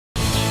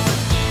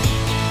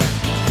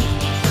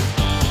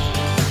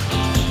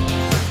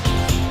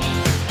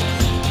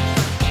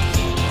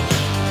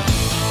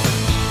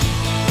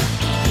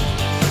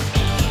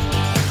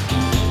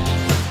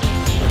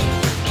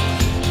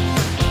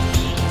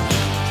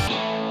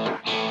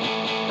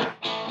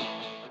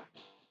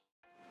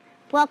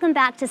Welcome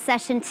back to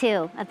session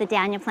 2 of the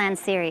Daniel Plan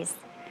series.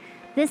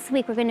 This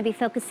week we're going to be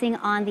focusing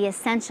on the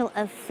essential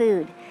of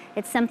food.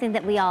 It's something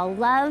that we all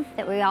love,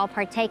 that we all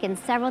partake in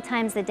several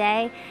times a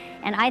day,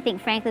 and I think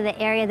frankly the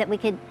area that we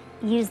could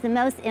use the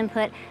most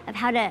input of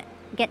how to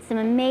get some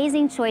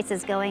amazing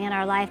choices going in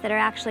our life that are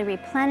actually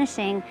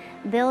replenishing,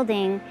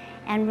 building,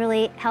 and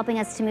really helping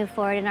us to move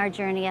forward in our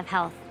journey of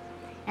health.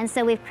 And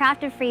so we've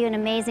crafted for you an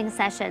amazing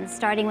session,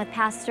 starting with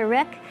Pastor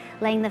Rick,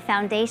 laying the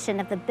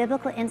foundation of the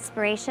biblical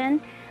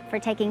inspiration for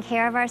taking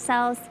care of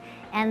ourselves.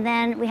 And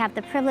then we have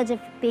the privilege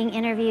of being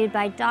interviewed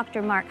by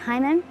Dr. Mark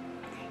Hyman.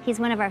 He's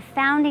one of our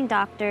founding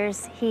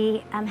doctors.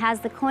 He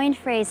has the coined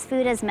phrase,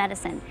 food as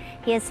medicine.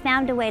 He has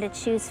found a way to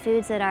choose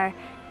foods that are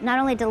not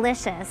only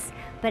delicious,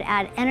 but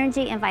add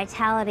energy and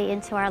vitality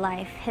into our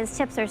life. His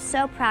tips are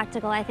so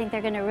practical, I think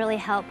they're gonna really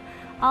help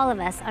all of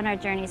us on our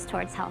journeys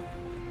towards health.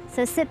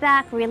 So sit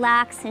back,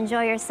 relax,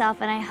 enjoy yourself,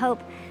 and I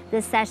hope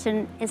this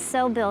session is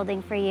so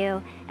building for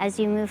you as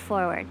you move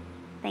forward.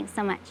 Thanks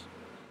so much.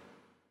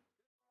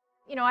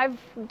 You know, I've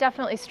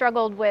definitely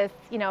struggled with,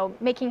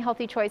 making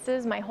healthy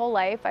choices my whole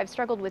life. I've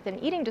struggled with an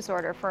eating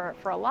disorder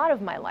for a lot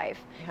of my life.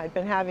 I'd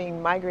been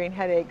having migraine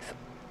headaches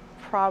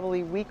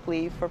probably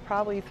weekly for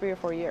probably 3 or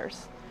 4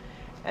 years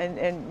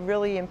and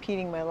really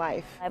impeding my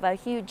life. I have a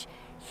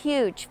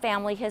huge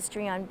family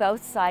history on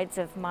both sides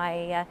of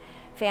my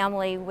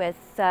family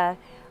with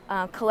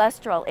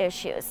cholesterol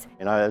issues.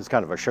 You know, I was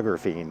kind of a sugar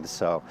fiend,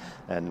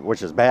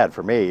 which is bad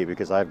for me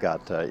because I've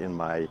got in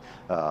my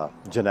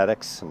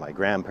genetics, my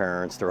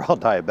grandparents, they're all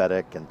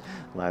diabetic, and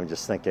I'm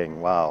just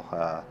thinking,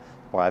 wow,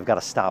 well, I've got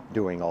to stop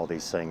doing all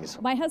these things.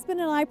 My husband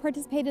and I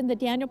participated in the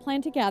Daniel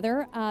Plan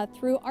together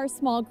through our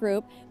small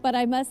group, but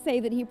I must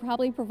say that he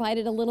probably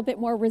provided a little bit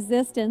more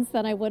resistance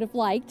than I would have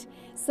liked.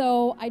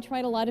 So I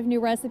tried a lot of new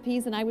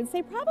recipes, and I would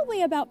say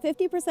probably about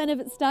 50% of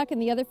it stuck,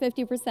 and the other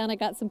 50% I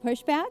got some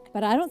pushback.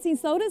 But I don't see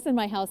sodas in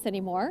my house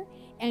anymore,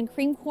 and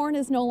cream corn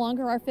is no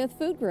longer our 5th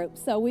food group,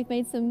 so we've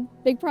made some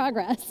big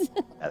progress.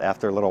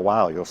 After a little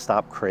while, you'll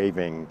stop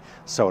craving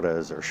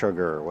sodas or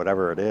sugar or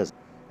whatever it is.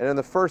 And in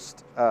the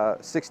first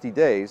 60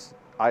 days,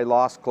 I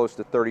lost close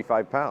to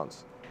 35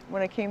 pounds.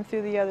 When I came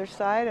through the other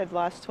side, I'd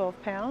lost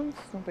 12 pounds,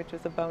 which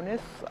was a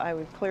bonus. I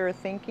was clearer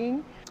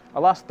thinking. I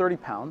lost 30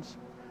 pounds.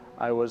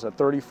 I was a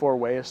 34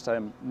 waist.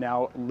 I'm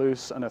now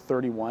loose on a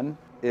 31.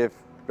 If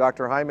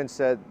Dr. Hyman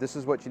said, this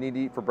is what you need to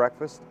eat for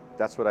breakfast,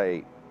 that's what I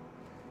ate.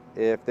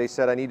 If they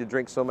said I need to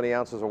drink so many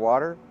ounces of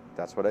water,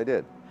 that's what I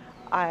did.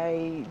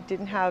 I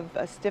didn't have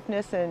a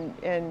stiffness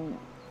and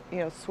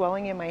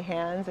swelling in my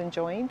hands and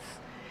joints.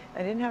 I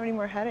didn't have any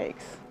more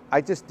headaches.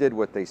 I just did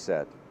what they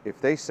said.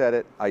 If they said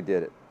it, I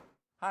did it.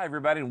 Hi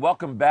everybody, and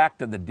welcome back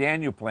to the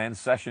Daniel Plan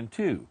session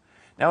 2.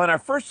 Now in our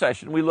first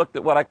session we looked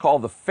at what I call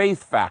the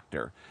faith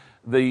factor,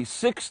 the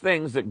 6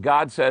 things that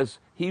God says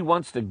He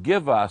wants to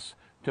give us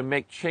to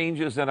make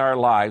changes in our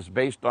lives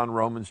based on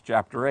Romans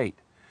chapter 8.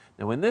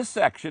 Now in this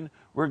section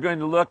we're going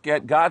to look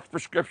at God's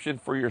prescription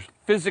for your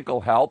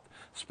physical health.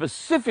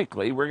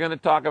 Specifically, we're going to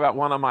talk about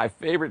one of my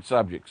favorite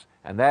subjects,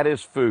 and that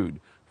is food.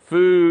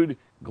 Food,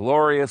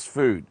 glorious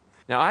food.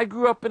 Now, I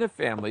grew up in a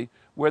family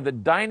where the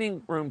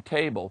dining room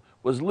table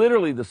was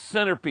literally the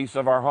centerpiece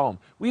of our home.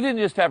 We didn't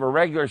just have a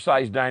regular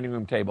sized dining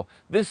room table.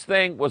 This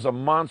thing was a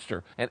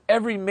monster, and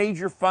every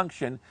major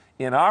function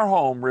in our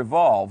home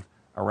revolved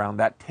around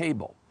that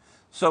table.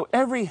 So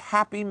every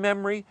happy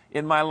memory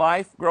in my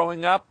life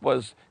growing up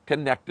was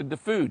connected to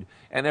food,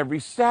 and every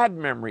sad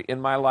memory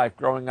in my life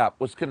growing up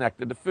was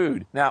connected to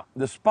food. Now,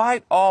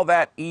 despite all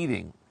that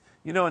eating,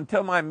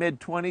 until my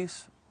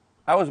mid-20s,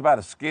 I was about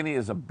as skinny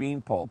as a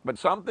beanpole, but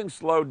something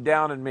slowed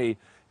down in me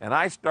and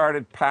I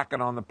started packing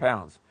on the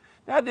pounds.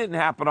 That didn't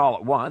happen all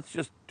at once,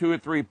 just 2 or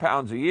 3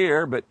 pounds a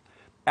year, but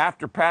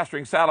after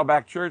pastoring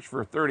Saddleback Church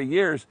for 30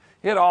 years,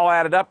 it all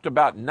added up to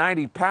about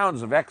 90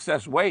 pounds of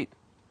excess weight.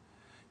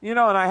 And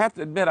I have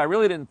to admit, I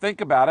really didn't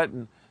think about it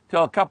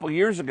until a couple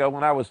years ago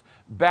when I was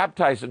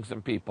baptizing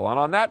some people. And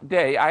on that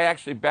day, I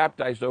actually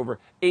baptized over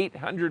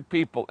 800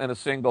 people in a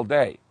single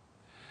day.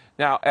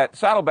 Now, at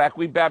Saddleback,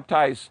 we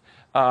baptize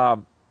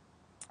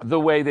the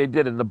way they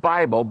did in the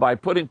Bible by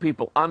putting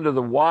people under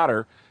the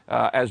water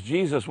as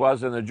Jesus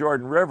was in the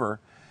Jordan River.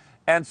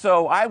 And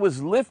so I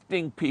was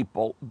lifting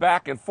people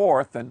back and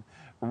forth, and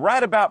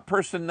right about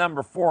person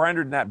number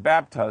 400 in that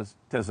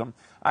baptism,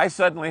 I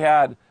suddenly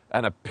had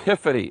an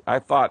epiphany. I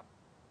thought,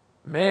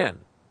 man,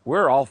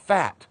 we're all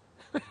fat.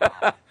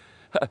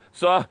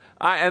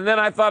 And then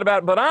I thought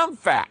about, but I'm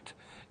fat.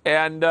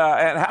 And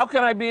how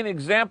can I be an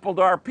example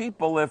to our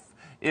people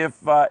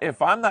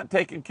if I'm not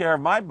taking care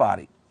of my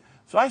body?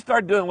 So I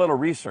started doing a little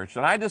research,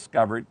 and I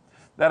discovered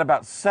that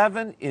about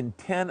 7 in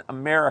 10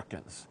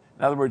 Americans,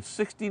 in other words,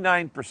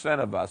 69%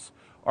 of us,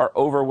 are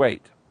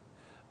overweight.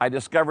 I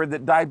discovered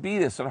that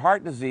diabetes and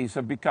heart disease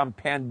have become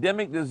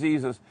pandemic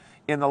diseases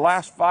in the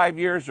last 5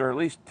 years, or at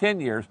least 10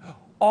 years,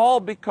 all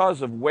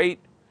because of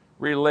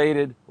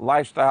weight-related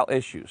lifestyle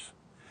issues.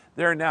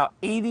 There are now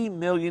 80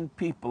 million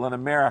people in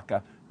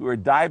America who are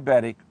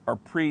diabetic or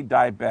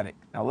pre-diabetic.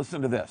 Now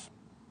listen to this.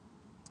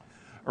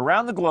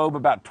 Around the globe,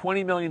 about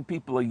 20 million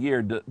people a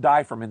year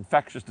die from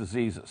infectious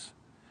diseases.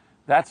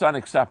 That's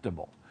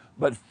unacceptable.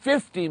 But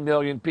 50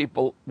 million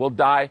people will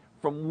die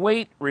from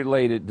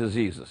weight-related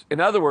diseases. In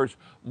other words,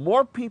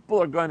 more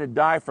people are going to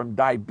die from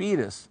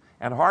diabetes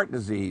and heart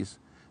disease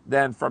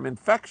than from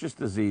infectious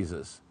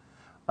diseases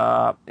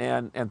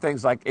and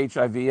things like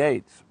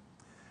HIV/AIDS.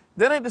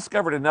 Then I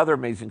discovered another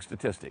amazing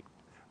statistic.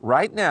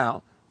 Right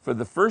now, for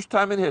the first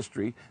time in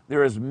history,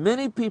 there are as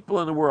many people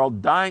in the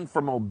world dying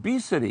from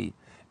obesity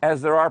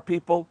as there are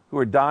people who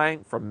are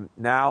dying from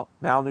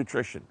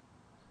malnutrition.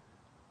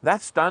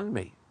 That stunned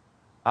me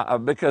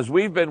because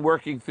we've been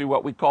working through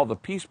what we call the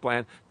peace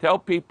plan to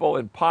help people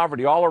in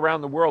poverty all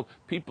around the world,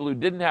 people who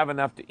didn't have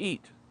enough to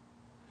eat.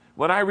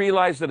 When I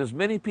realized that as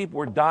many people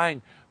were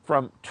dying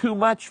from too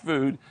much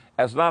food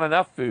as not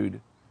enough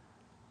food,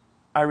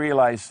 I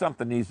realized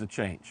something needs to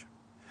change.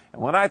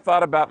 And when I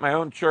thought about my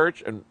own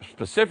church, and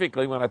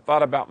specifically when I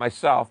thought about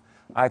myself,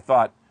 I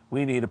thought,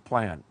 we need a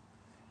plan.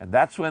 And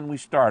that's when we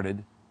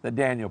started the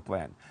Daniel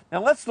Plan.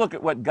 Now let's look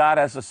at what God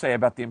has to say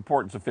about the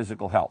importance of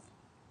physical health.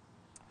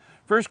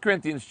 1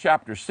 Corinthians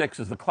chapter 6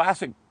 is the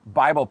classic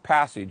Bible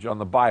passage on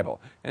the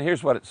Bible. And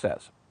here's what it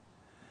says.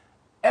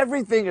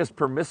 Everything is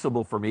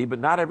permissible for me, but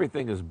not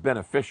everything is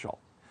beneficial.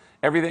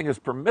 Everything is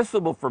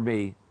permissible for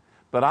me,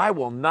 but I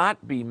will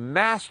not be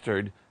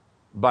mastered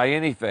by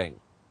anything.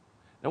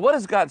 Now, what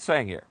is God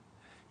saying here?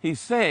 He's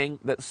saying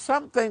that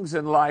some things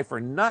in life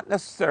are not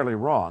necessarily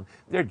wrong,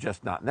 they're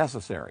just not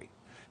necessary.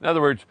 In other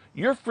words,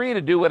 you're free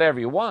to do whatever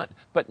you want,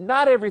 but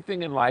not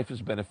everything in life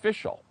is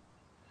beneficial.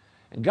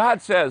 And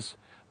God says,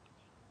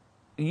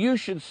 you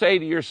should say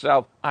to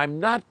yourself, I'm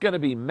not going to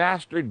be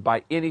mastered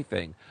by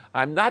anything.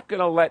 I'm not going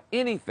to let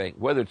anything,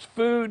 whether it's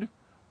food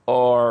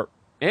or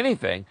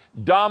anything,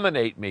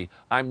 dominate me.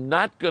 I'm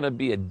not going to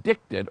be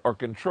addicted or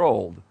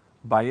controlled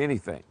by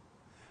anything.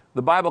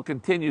 The Bible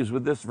continues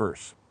with this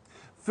verse.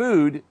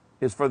 Food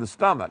is for the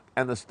stomach,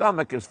 and the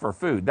stomach is for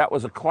food. That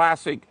was a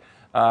classic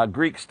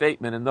Greek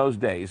statement in those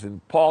days,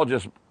 and Paul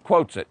just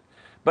quotes it.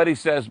 But he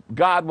says,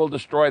 God will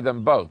destroy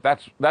them both.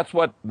 That's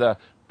what the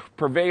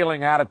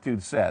prevailing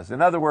attitude says.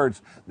 In other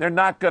words, they're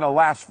not going to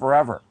last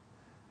forever.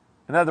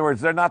 In other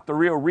words, they're not the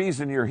real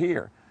reason you're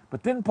here.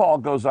 But then Paul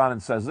goes on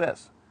and says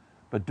this,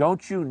 but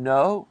don't you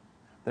know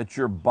that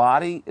your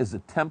body is a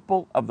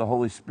temple of the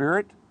Holy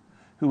Spirit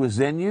who is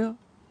in you,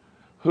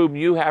 whom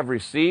you have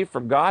received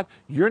from God?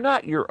 You're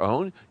not your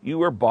own. You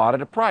were bought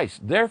at a price.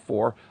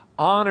 Therefore,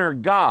 honor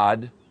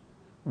God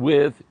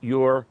with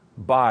your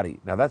body.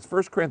 Now that's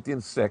 1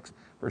 Corinthians 6,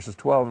 verses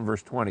 12 and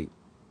verse 20.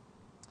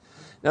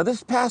 Now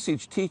this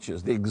passage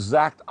teaches the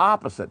exact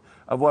opposite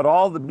of what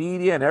all the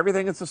media and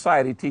everything in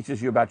society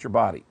teaches you about your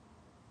body.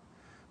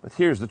 But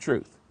here's the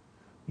truth.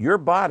 Your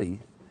body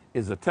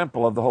is a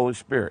temple of the Holy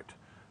Spirit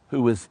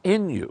who is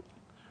in you,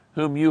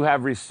 whom you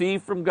have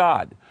received from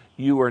God.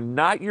 You are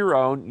not your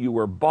own. You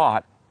were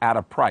bought at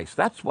a price.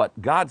 That's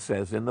what God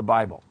says in the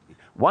Bible.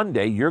 One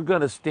day you're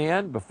going to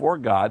stand before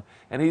God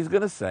and he's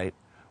going to say,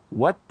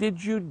 what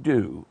did you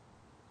do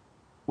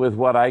with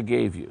what I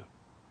gave you?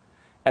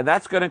 And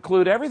that's going to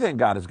include everything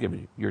God has given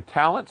you. Your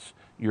talents,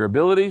 your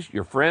abilities,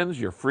 your friends,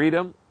 your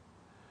freedom.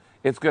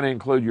 It's going to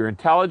include your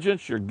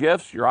intelligence, your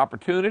gifts, your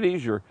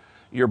opportunities,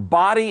 your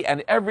body,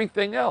 and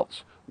everything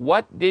else.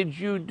 What did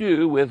you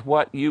do with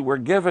what you were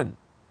given?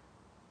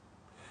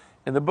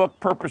 In the book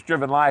Purpose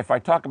Driven Life, I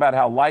talk about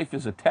how life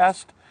is a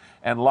test,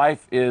 and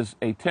life is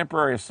a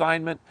temporary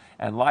assignment,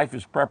 and life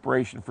is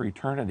preparation for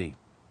eternity.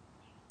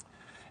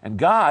 And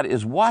God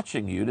is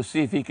watching you to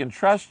see if he can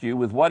trust you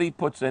with what he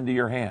puts into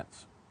your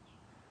hands.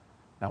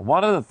 Now,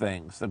 one of the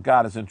things that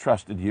God has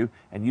entrusted you,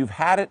 and you've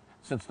had it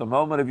since the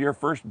moment of your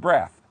first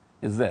breath,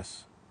 is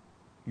this,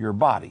 your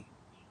body,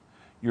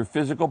 your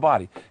physical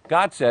body.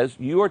 God says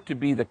you are to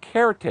be the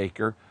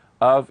caretaker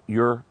of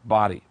your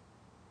body.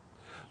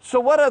 So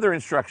what other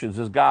instructions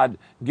does God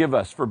give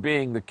us for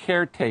being the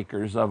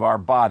caretakers of our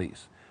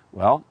bodies?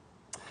 Well,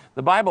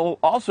 the Bible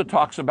also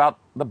talks about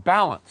the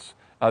balance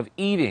of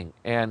eating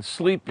and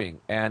sleeping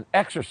and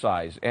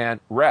exercise and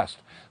rest.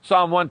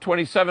 Psalm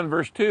 127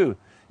 verse 2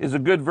 is a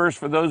good verse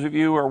for those of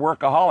you who are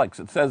workaholics.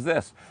 It says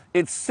this,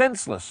 it's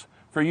senseless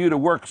for you to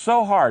work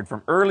so hard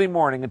from early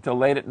morning until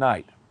late at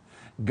night.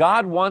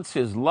 God wants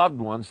his loved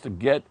ones to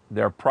get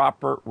their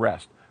proper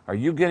rest. Are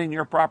you getting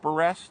your proper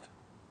rest?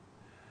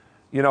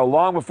 You know,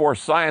 long before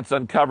science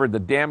uncovered the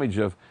damage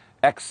of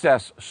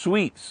excess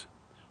sweets,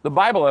 the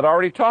Bible had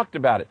already talked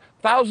about it.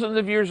 Thousands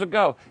of years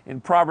ago,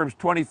 in Proverbs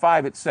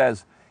 25, it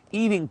says,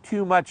 eating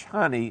too much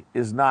honey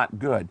is not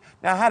good.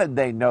 Now, how did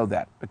they know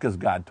that? Because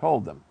God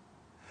told them.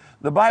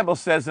 The Bible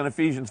says in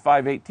Ephesians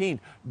 5:18,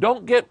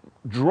 don't get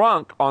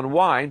drunk on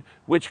wine,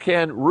 which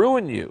can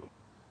ruin you.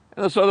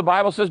 And so the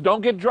Bible says,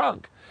 don't get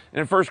drunk. And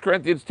in 1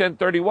 Corinthians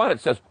 10:31,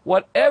 it says,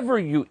 whatever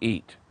you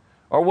eat,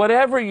 or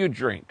whatever you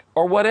drink,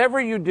 or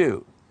whatever you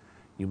do,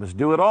 you must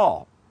do it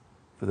all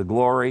for the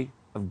glory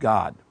of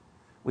God.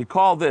 We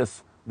call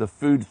this the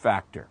food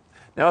factor.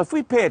 Now, if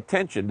we pay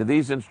attention to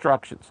these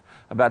instructions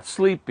about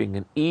sleeping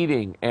and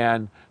eating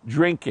and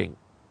drinking,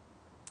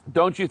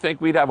 don't you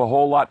think we'd have a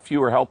whole lot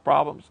fewer health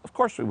problems? Of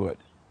course we would.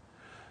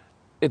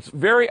 It's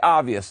very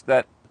obvious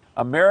that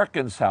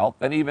Americans' health,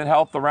 and even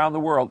health around the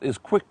world, is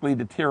quickly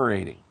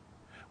deteriorating.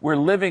 We're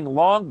living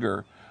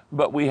longer,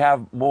 but we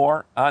have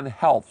more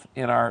unhealth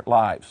in our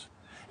lives.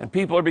 And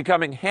people are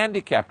becoming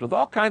handicapped with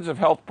all kinds of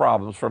health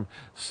problems from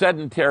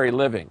sedentary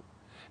living.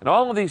 And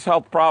all of these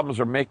health problems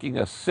are making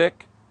us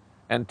sick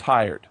and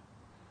tired.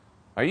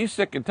 Are you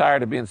sick and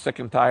tired of being sick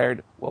and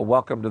tired? Well,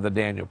 welcome to the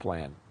Daniel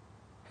Plan.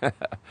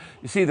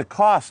 You see, the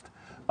cost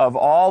of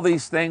all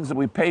these things that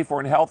we pay for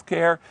in health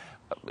care,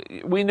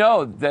 we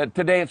know that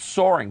today it's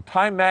soaring.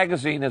 Time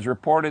magazine has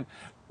reported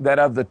that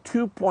of the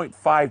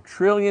 $2.5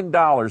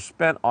 trillion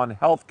spent on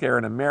health care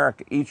in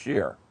America each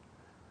year,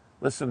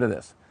 listen to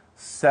this,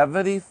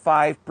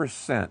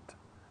 75%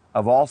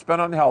 of all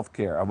spent on health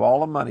care, of all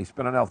the money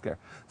spent on health care,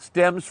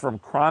 stems from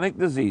chronic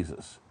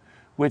diseases,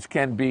 which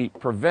can be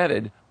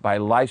prevented by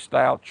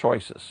lifestyle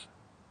choices.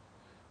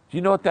 Do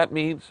you know what that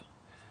means?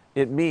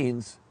 It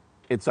means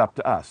it's up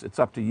to us. It's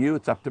up to you.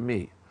 It's up to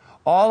me.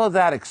 All of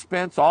that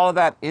expense, all of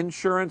that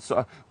insurance,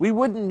 we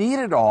wouldn't need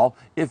it all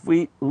if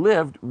we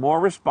lived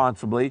more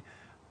responsibly,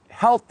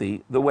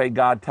 healthy, the way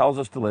God tells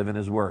us to live in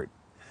His Word.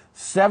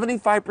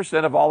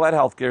 75% of all that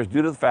health care is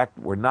due to the fact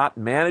that we're not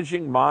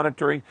managing,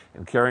 monitoring,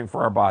 and caring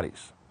for our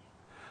bodies.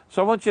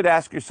 So I want you to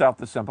ask yourself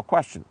the simple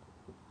question.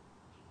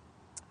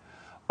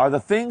 Are the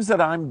things that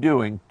I'm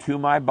doing to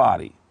my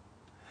body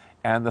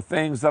and the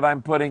things that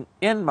I'm putting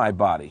in my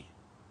body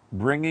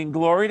bringing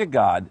glory to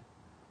God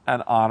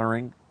and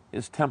honoring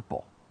His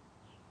temple?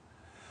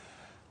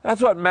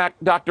 That's what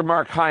Dr.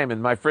 Mark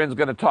Hyman, my friend, is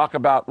going to talk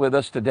about with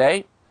us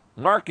today.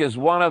 Mark is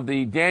one of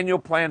the Daniel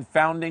Plan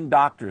founding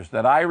doctors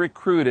that I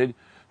recruited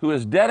who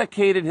has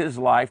dedicated his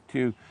life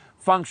to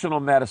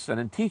functional medicine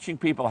and teaching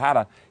people how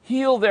to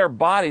heal their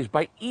bodies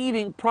by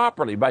eating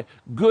properly, by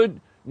good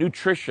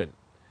nutrition.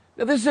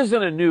 Now, this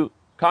isn't a new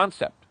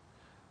concept.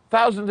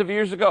 Thousands of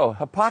years ago,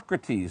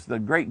 Hippocrates, the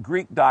great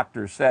Greek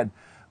doctor, said,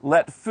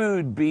 "Let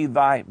food be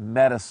thy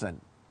medicine."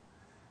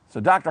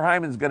 So Dr.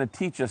 Hyman is going to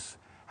teach us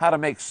how to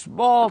make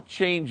small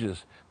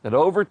changes that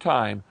over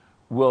time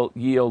will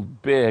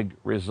yield big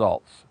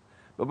results.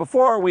 But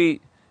before we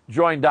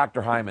join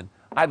Dr. Hyman,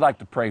 I'd like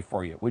to pray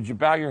for you. Would you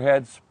bow your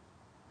heads?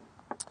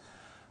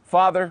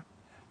 Father,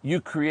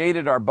 you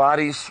created our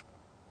bodies.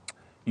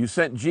 You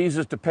sent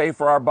Jesus to pay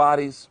for our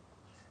bodies.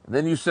 And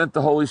then you sent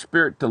the Holy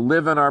Spirit to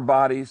live in our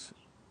bodies.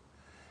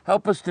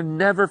 Help us to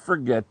never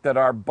forget that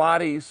our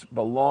bodies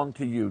belong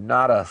to you,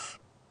 not us.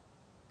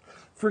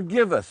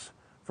 Forgive us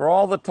for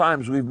all the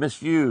times we've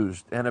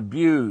misused and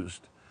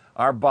abused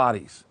our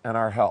bodies and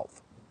our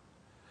health.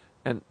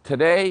 And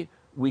today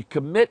we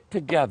commit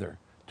together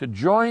to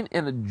join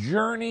in a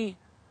journey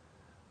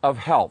of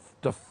health,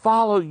 to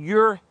follow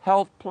your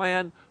health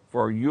plan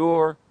for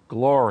your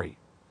glory.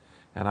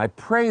 And I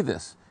pray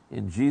this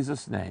in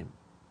Jesus' name.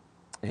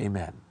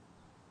 Amen.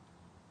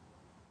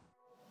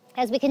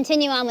 As we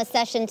continue on with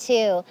session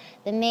 2,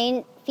 the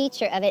main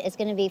feature of it is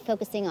going to be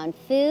focusing on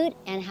food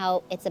and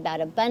how it's about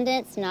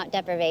abundance, not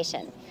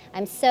deprivation.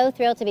 I'm so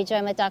thrilled to be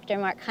joined with Dr.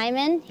 Mark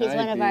Hyman. He's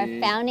one of our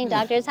founding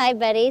doctors. Hi,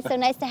 buddy. So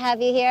nice to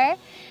have you here.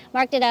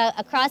 Mark did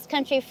a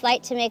cross-country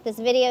flight to make this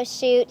video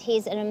shoot.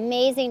 He's an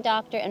amazing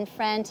doctor and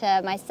friend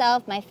to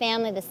myself, my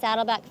family, the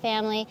Saddleback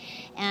family,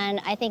 and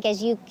I think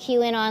as you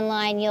cue in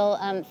online, you'll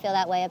feel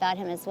that way about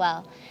him as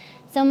well.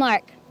 So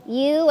Mark,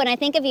 when I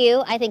think of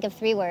you, I think of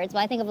 3 words.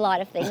 Well, I think of a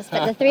lot of things,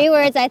 but the 3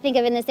 words I think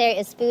of in this area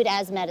is food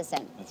as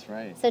medicine. That's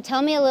right. So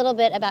tell me a little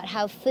bit about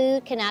how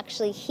food can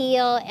actually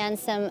heal and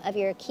some of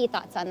your key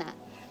thoughts on that.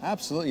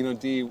 Absolutely. You know,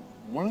 Dee,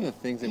 one of the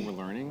things that we're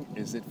learning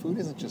is that food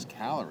isn't just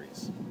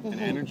calories and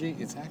energy,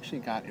 it's actually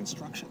got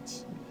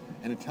instructions.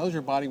 And it tells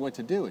your body what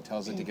to do. It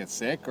tells it to get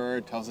sick or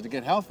it tells it to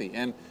get healthy.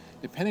 And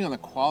depending on the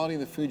quality of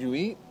the food you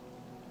eat,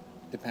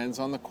 depends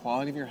on the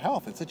quality of your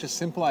health. It's such a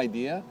simple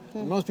idea,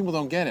 but most people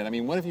don't get it. I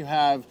mean, what if you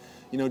have,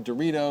 you know,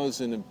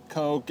 Doritos and a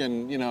Coke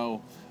and, you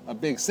know, a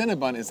big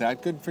Cinnabon? Is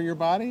that good for your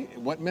body?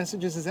 What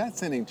messages is that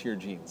sending to your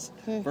genes?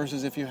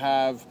 Versus if you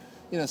have,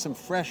 you know, some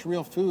fresh,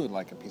 real food,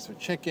 like a piece of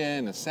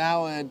chicken, a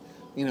salad,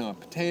 you know, a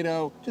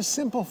potato, just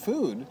simple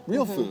food,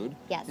 real food.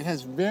 Yes. It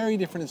has very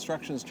different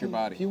instructions to your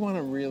body. If you want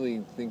to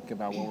really think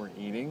about what we're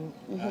eating,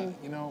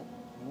 you know,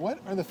 what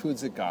are the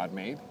foods that God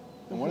made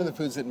and what are the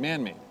foods that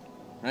man made,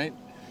 right?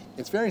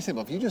 It's very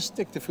simple. If you just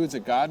stick to foods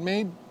that God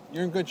made,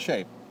 you're in good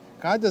shape.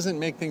 God doesn't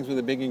make things with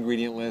a big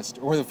ingredient list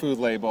or the food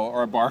label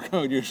or a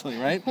barcode usually,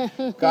 right?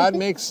 God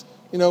makes,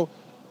 you know,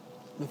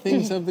 the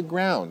things of the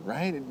ground,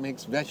 right? It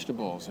makes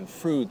vegetables and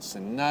fruits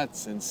and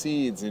nuts and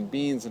seeds and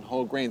beans and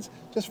whole grains,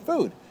 just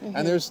food.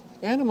 And there's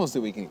animals that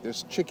we can eat.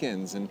 There's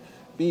chickens and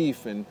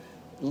beef and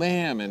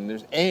lamb and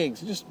there's eggs,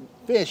 just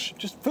fish,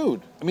 just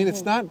food. I mean,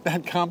 it's not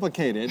that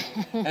complicated.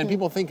 And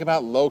people think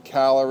about low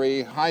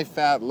calorie, high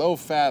fat, low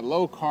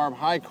carb,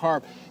 high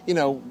carb. You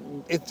know,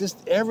 it's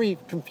just every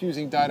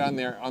confusing diet on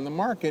there on the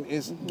market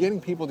is getting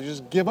people to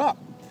just give up.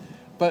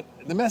 But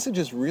the message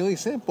is really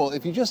simple.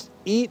 If you just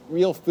eat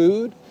real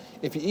food,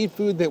 if you eat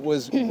food that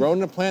was grown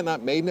in a plant,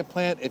 not made in a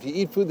plant, if you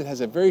eat food that has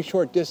a very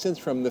short distance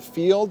from the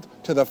field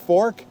to the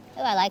fork,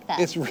 Oh, I like that.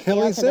 it's really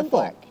Field to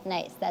simple. the fork.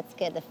 Nice, that's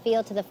good. The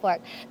field to the fork.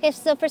 Okay,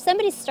 so for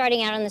somebody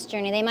starting out on this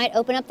journey, they might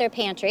open up their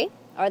pantry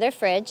or their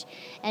fridge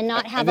and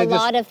not have a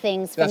lot of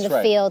things from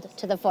the field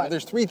to the fork.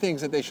 There's 3 things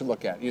that they should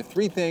look at. You have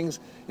 3 things,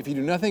 if you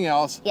do nothing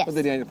else with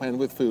the Daniel Plan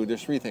with food,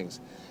 there's 3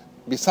 things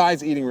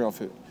besides eating real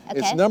food. Okay.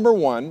 It's number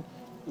 1,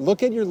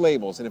 look at your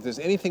labels, and if there's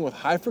anything with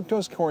high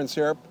fructose corn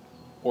syrup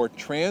or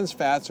trans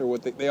fats, or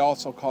what they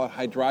also call it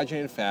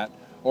hydrogenated fat,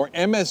 or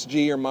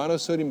MSG or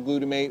monosodium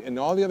glutamate and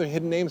all the other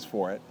hidden names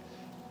for it,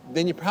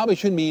 then you probably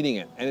shouldn't be eating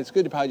it. And it's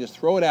good to probably just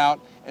throw it out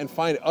and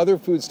find other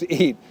foods to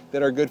eat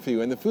that are good for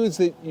you. And the foods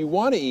that you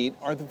want to eat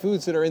are the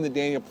foods that are in the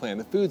Daniel Plan,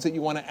 the foods that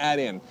you want to add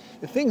in.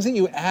 The things that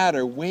you add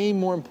are way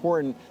more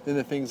important than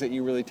the things that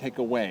you really take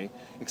away,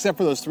 except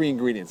for those 3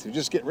 ingredients. You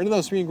just get rid of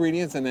those 3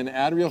 ingredients and then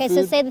add real food.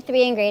 Okay, so say the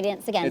 3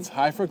 ingredients again. It's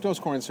high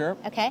fructose corn syrup.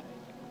 Okay.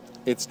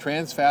 It's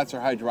trans fats or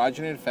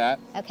hydrogenated fat.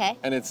 Okay.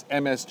 And it's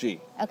MSG.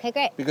 Okay,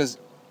 great. Because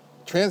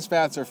trans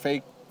fats are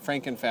fake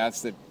Franken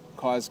fats that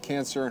cause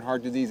cancer and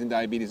heart disease and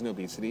diabetes and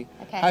obesity.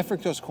 Okay. High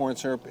fructose corn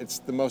syrup, it's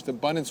the most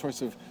abundant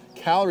source of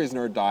calories in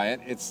our diet.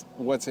 It's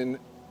what's in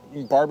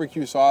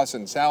barbecue sauce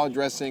and salad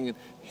dressing and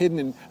hidden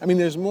in, I mean,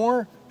 there's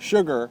more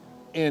sugar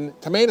in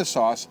tomato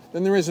sauce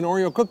than there is in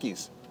Oreo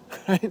cookies,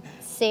 right?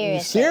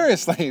 Seriously?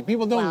 Seriously,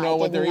 people don't know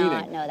what they're eating.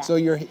 Know that. So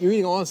you're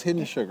eating all this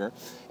hidden sugar.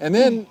 And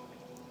then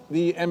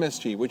the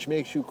MSG, which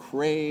makes you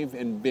crave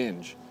and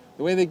binge.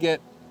 The way they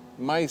get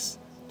mice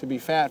to be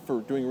fat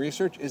for doing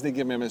research is they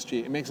give them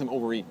MSG. It makes them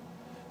overeat.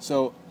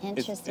 So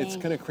it's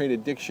going to create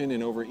addiction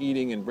and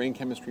overeating and brain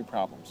chemistry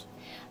problems.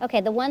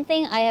 Okay, the one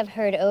thing I have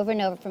heard over and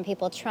over from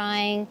people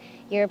trying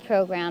your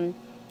program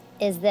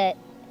is that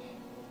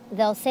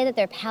they'll say that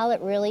their palate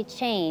really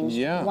changed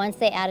once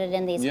they added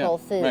in these whole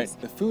foods.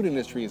 Right. The food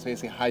industry has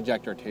basically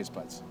hijacked our taste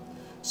buds.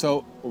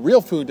 So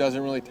real food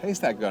doesn't really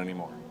taste that good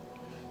anymore.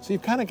 So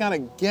you've kind of got to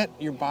get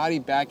your body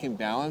back in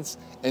balance,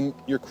 and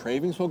your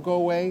cravings will go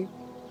away.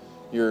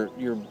 Your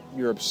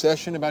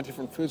obsession about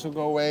different foods will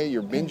go away.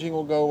 Your binging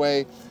will go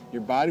away.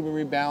 Your body will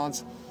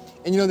rebalance.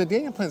 And you know, the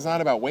Daniel Plan is not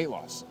about weight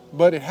loss,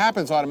 but it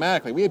happens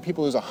automatically. We had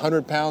people lose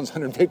 100 pounds,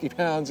 150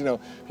 pounds. You know,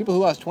 people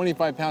who lost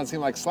 25 pounds seem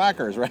like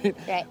slackers, right?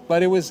 Right.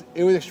 But it was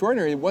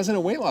extraordinary. It wasn't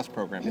a weight loss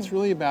program. It's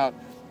really about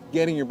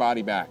getting your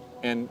body back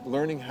and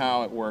learning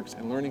how it works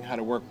and learning how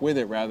to work with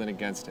it rather than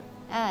against it.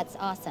 That's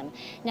awesome.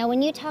 Now,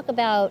 when you talk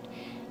about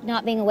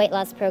not being a weight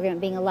loss program,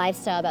 being a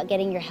lifestyle, about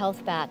getting your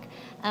health back,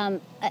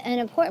 an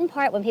important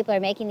part when people are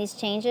making these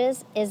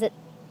changes is that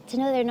to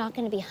know they're not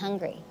going to be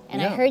hungry.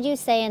 And I heard you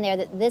say in there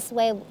that this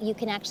way you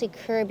can actually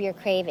curb your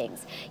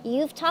cravings.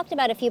 You've talked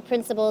about a few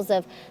principles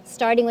of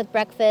starting with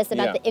breakfast,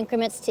 about the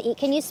increments to eat.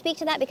 Can you speak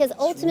to that? Because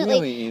ultimately,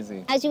 really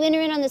easy. As you enter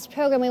in on this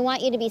program, we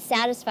want you to be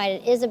satisfied.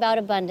 It is about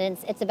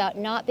abundance. It's about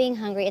not being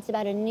hungry. It's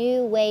about a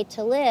new way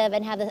to live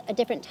and have a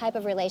different type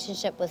of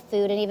relationship with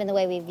food and even the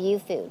way we view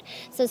food.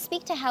 So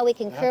speak to how we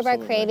can curb our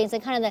cravings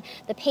and kind of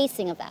the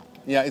pacing of that.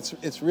 Yeah,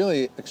 it's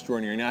really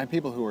extraordinary. Now, I have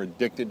people who are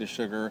addicted to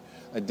sugar,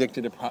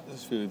 addicted to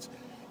processed foods,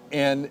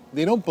 and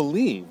they don't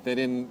believe that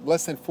in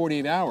less than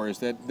 48 hours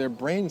that their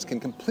brains can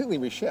completely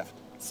reshift.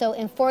 So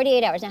in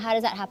 48 hours, now how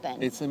does that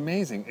happen? It's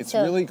amazing. It's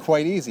really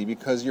quite easy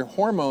because your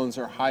hormones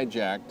are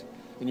hijacked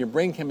and your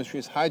brain chemistry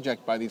is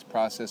hijacked by these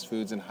processed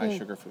foods and high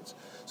sugar foods.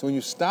 So when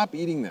you stop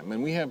eating them,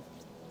 and we have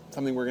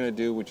something we're going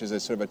to do, which is a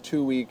sort of a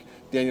 2-week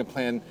Daniel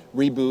Plan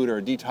reboot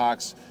or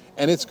detox,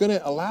 and it's going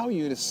to allow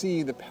you to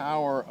see the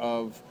power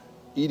of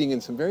eating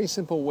in some very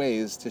simple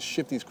ways to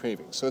shift these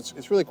cravings. So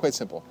it's really quite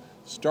simple.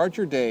 Start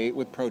your day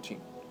with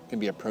protein. It can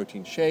be a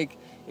protein shake,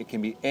 it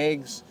can be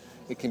eggs,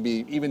 it can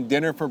be even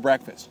dinner for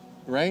breakfast,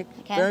 right?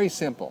 Okay. Very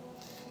simple.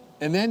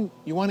 And then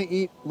you want to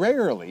eat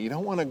regularly. You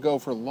don't want to go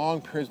for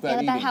long periods without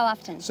eating. About how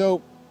often?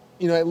 So,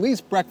 you know, at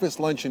least breakfast,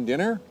 lunch, and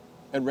dinner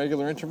at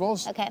regular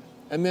intervals. Okay.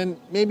 And then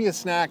maybe a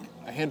snack,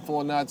 a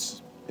handful of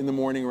nuts in the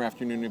morning or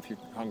afternoon if you're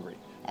hungry.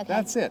 Okay.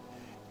 That's it.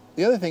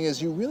 The other thing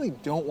is you really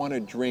don't want to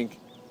drink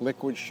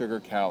liquid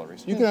sugar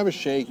calories. You can have a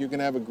shake, you can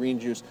have a green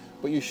juice,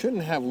 but you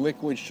shouldn't have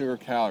liquid sugar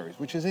calories,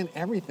 which is in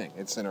everything.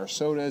 It's in our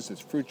sodas,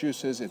 it's fruit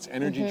juices, it's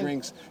energy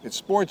drinks, it's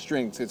sports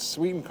drinks, it's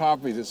sweetened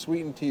coffees, it's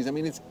sweetened teas. I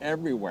mean, it's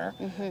everywhere.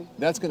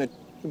 That's going to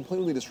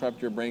completely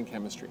disrupt your brain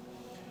chemistry.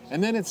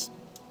 And then it's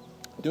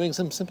doing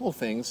some simple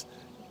things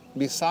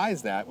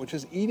besides that, which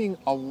is eating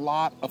a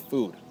lot of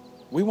food.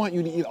 We want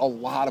you to eat a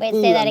lot of food.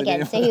 Wait, say that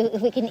again. So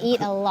we can eat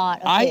a lot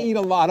of food. I eat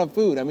a lot of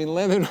food. I mean,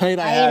 the other night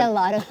I ate a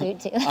lot of food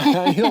too.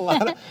 I eat a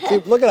lot of, see,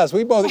 look at us,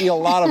 we both eat a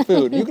lot of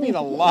food. You can eat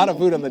a lot of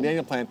food on the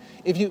Daniel Plan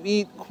if you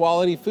eat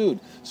quality food.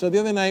 So the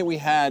other night we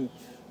had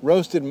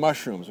roasted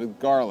mushrooms with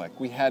garlic.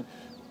 We had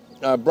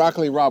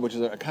broccoli rabe, which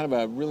is a kind of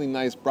a really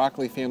nice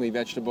broccoli family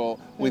vegetable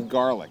with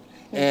garlic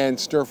and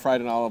stir-fried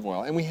in olive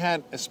oil. And we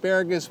had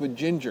asparagus with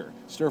ginger,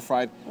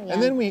 stir-fried.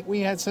 And then we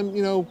had some,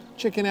 you know,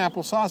 chicken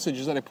apple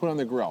sausages that I put on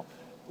the grill,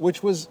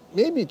 which was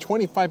maybe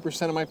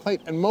 25% of my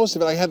plate. And most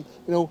of it, I had,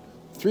 you know,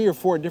 3 or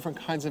 4 different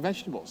kinds of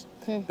vegetables.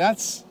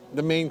 That's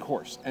the main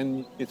course,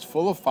 and it's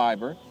full of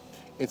fiber,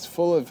 it's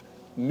full of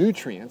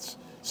nutrients.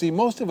 See,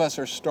 most of us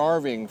are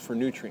starving for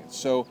nutrients,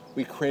 so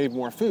we crave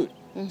more food.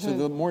 So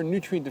the more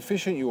nutrient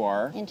deficient you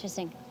are,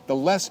 Interesting. the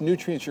less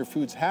nutrients your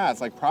food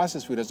has. Like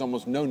processed food has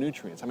almost no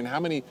nutrients. I mean, how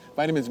many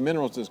vitamins and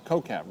minerals does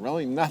Coke have?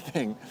 Really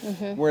nothing.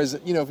 Whereas,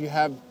 you know, if you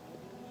have,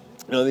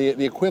 you know,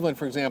 the equivalent,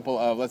 for example,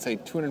 of, let's say,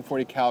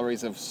 240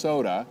 calories of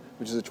soda,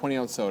 which is a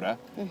 20-ounce soda,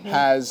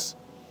 has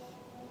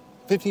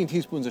 15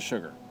 teaspoons of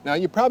sugar. Now,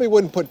 you probably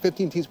wouldn't put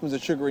 15 teaspoons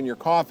of sugar in your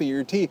coffee or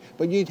your tea,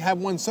 but you'd have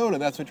one soda,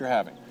 that's what you're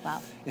having.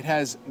 Wow. It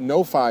has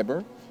no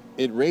fiber.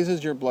 It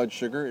raises your blood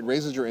sugar, it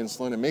raises your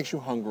insulin, it makes you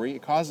hungry,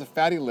 it causes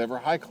fatty liver,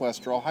 high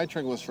cholesterol, high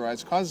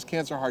triglycerides, causes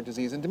cancer, heart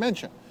disease, and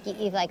dementia.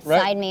 You've like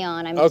Right? signed me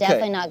on. I'm Okay.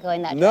 definitely not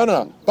going that No,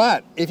 direction. no.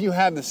 But if you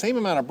have the same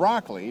amount of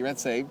broccoli,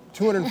 let's say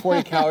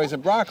 240 calories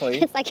of broccoli,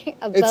 It's like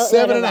a it's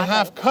boatload of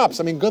 7.5 broccoli. cups.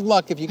 I mean, good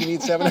luck if you can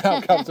eat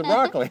 7.5 cups of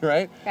broccoli,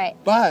 right? Right.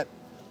 But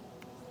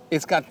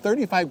it's got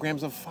 35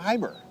 grams of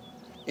fiber.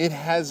 It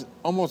has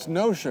almost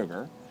no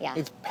sugar. Yeah.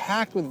 It's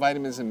packed with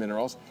vitamins and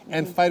minerals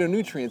and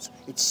phytonutrients.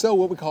 It's so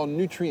what we call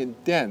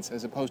nutrient dense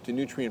as opposed to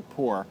nutrient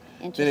poor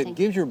that Interesting. it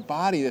gives your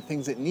body the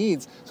things it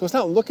needs. So it's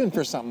not looking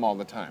for something all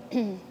the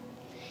time.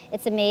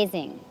 It's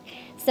amazing.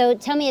 So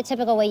tell me a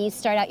typical way you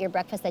start out your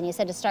breakfast then. You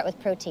said to start with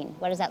protein.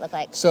 What does that look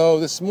like? So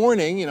this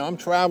morning, you know, I'm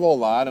travel a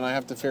lot and I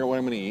have to figure out what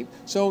I'm going to eat.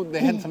 So they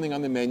had something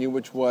on the menu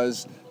which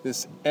was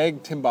this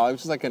egg timbale,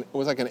 which is like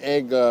an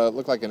egg,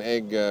 looked like an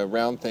egg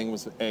round thing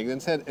was egg.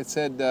 And it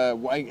said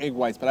egg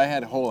whites, but I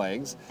had whole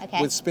eggs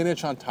with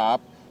spinach on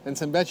top and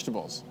some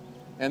vegetables.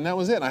 And that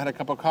was it. And I had a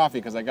cup of coffee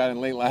because I got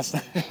in late last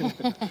night.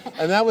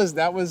 And that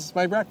was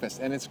my breakfast.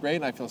 And it's great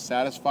and I feel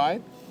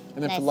satisfied.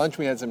 And then for lunch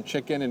we had some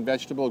chicken and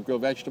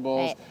grilled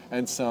vegetables,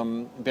 and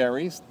some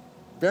berries.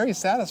 Very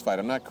satisfied.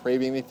 I'm not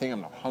craving anything.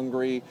 I'm not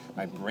hungry.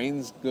 My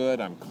brain's good.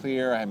 I'm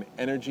clear. I have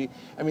energy.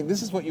 I mean,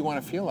 this is what you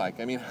want to feel like.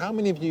 I mean, how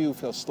many of you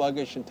feel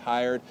sluggish and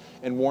tired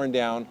and worn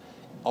down?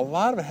 A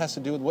lot of it has to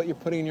do with what you're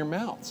putting in your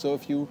mouth. So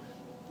if you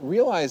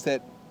realize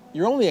that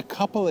you're only a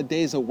couple of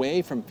days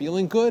away from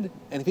feeling good,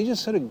 and if you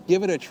just sort of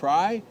give it a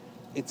try,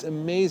 it's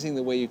amazing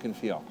the way you can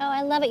feel. Oh,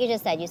 I love what you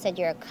just said. You said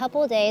you're a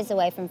couple days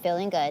away from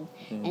feeling good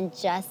and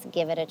just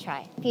give it a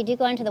try. If you do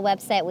go onto the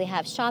website, we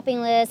have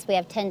shopping lists, we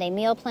have 10-day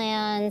meal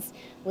plans,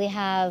 we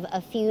have a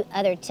few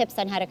other tips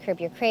on how to curb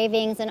your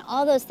cravings, and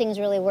all those things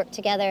really work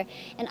together.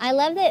 And I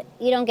love that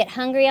you don't get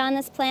hungry on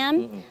this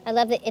plan. I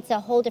love that it's a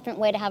whole different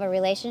way to have a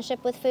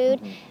relationship with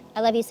food.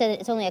 I love you said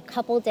it's only a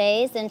couple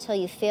days until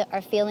you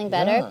are feeling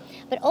better.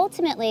 But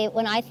ultimately,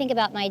 when I think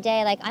about my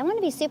day, like I want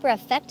to be super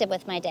effective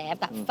with my day. I've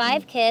got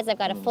 5 kids, I've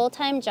got a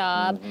full-time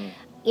job.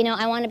 You know,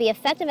 I want to be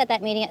effective at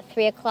that meeting at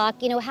 3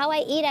 o'clock. You know, how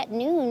I eat at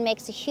noon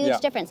makes a huge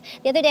difference.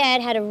 The other day I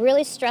had a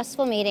really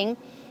stressful meeting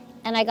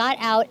and I got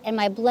out and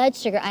my blood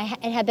sugar,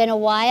 it had been a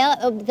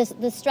while,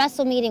 the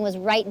stressful meeting was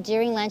right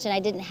during lunch and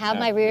I didn't have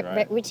my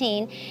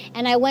routine.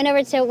 And I went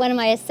over to one of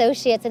my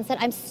associates and said,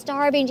 I'm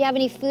starving, do you have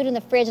any food in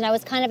the fridge? And I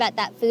was kind of at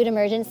that food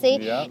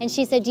emergency. And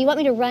she said, do you want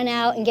me to run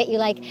out and get you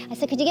I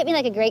said, could you get me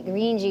like a great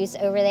green juice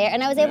over there?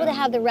 And I was able to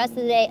have the rest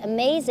of the day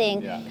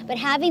amazing. But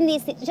having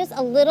these, just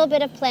a little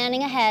bit of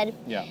planning ahead,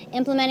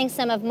 implementing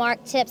some of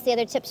Mark's tips, the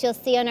other tips you'll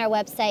see on our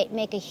website,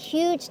 make a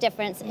huge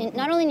difference in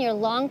not only in your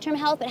long-term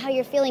health, but how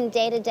you're feeling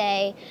day to day,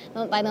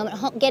 moment by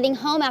moment, getting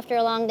home after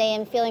a long day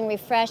and feeling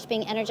refreshed,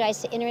 being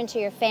energized to enter into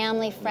your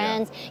family,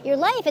 friends, your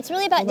life. It's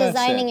really about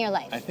designing your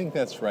life. I think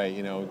that's right.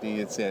 You know,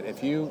 Dee, it's it.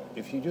 If you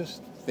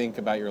just think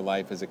about your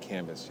life as a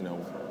canvas, you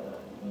know,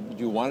 do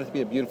you want it to be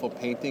a beautiful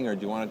painting or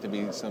do you want it to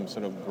be some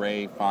sort of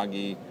gray,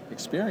 foggy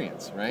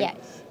experience, right?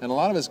 Yes. And a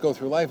lot of us go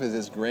through life as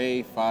this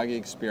gray, foggy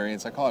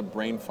experience. I call it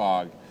brain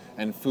fog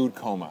and food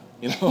coma,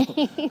 you know?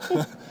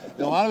 And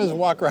a lot of us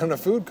walk around in a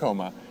food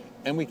coma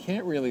and we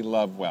can't really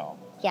love well.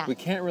 We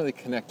can't really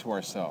connect to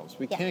ourselves.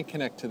 We can't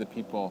connect to the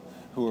people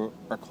who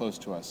are close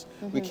to us.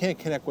 We can't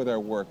connect with our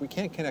work. We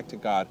can't connect to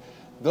God.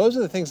 Those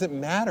are the things that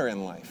matter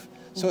in life.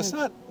 So it's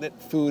not that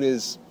food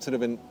is sort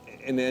of an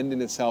end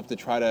in itself to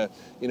try to,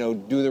 you know,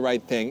 do the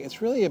right thing.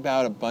 It's really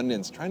about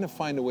abundance, trying to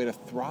find a way to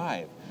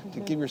thrive, to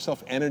give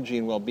yourself energy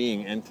and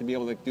well-being, and to be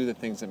able to do the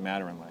things that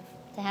matter in life.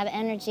 To have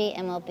energy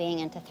and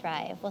well-being and to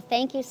thrive. Well,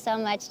 thank you so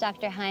much,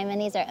 Dr. Hyman.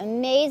 These are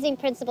amazing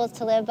principles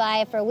to live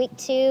by for week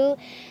 2.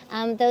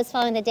 Those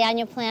following the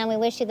Daniel Plan, we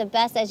wish you the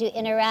best as you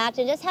interact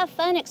and just have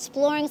fun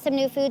exploring some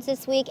new foods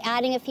this week,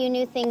 adding a few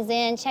new things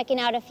in, checking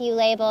out a few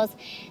labels.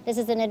 This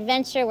is an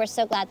adventure. We're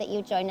so glad that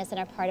you joined us and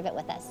are part of it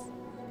with us.